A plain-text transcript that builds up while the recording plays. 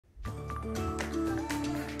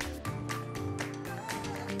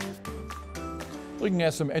Looking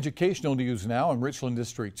at some educational news now in Richland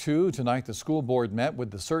District 2. Tonight, the school board met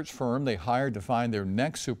with the search firm they hired to find their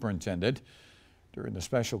next superintendent. During the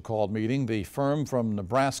special called meeting, the firm from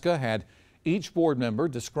Nebraska had each board member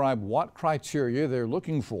describe what criteria they're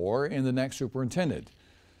looking for in the next superintendent.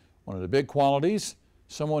 One of the big qualities,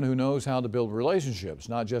 someone who knows how to build relationships,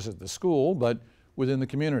 not just at the school, but within the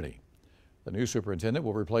community. The new superintendent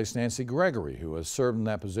will replace Nancy Gregory, who has served in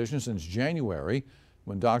that position since January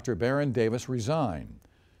when Dr. Baron Davis resigned.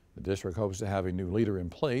 The district hopes to have a new leader in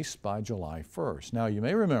place by July 1st. Now, you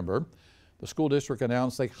may remember the school district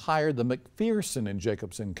announced they hired the McPherson and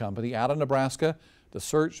Jacobson Company out of Nebraska to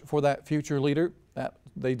search for that future leader.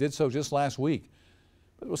 They did so just last week.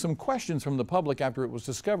 But there were some questions from the public after it was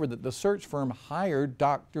discovered that the search firm hired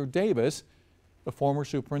Dr. Davis, the former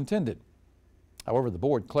superintendent. However, the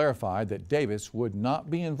board clarified that Davis would not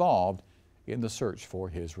be involved in the search for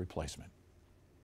his replacement.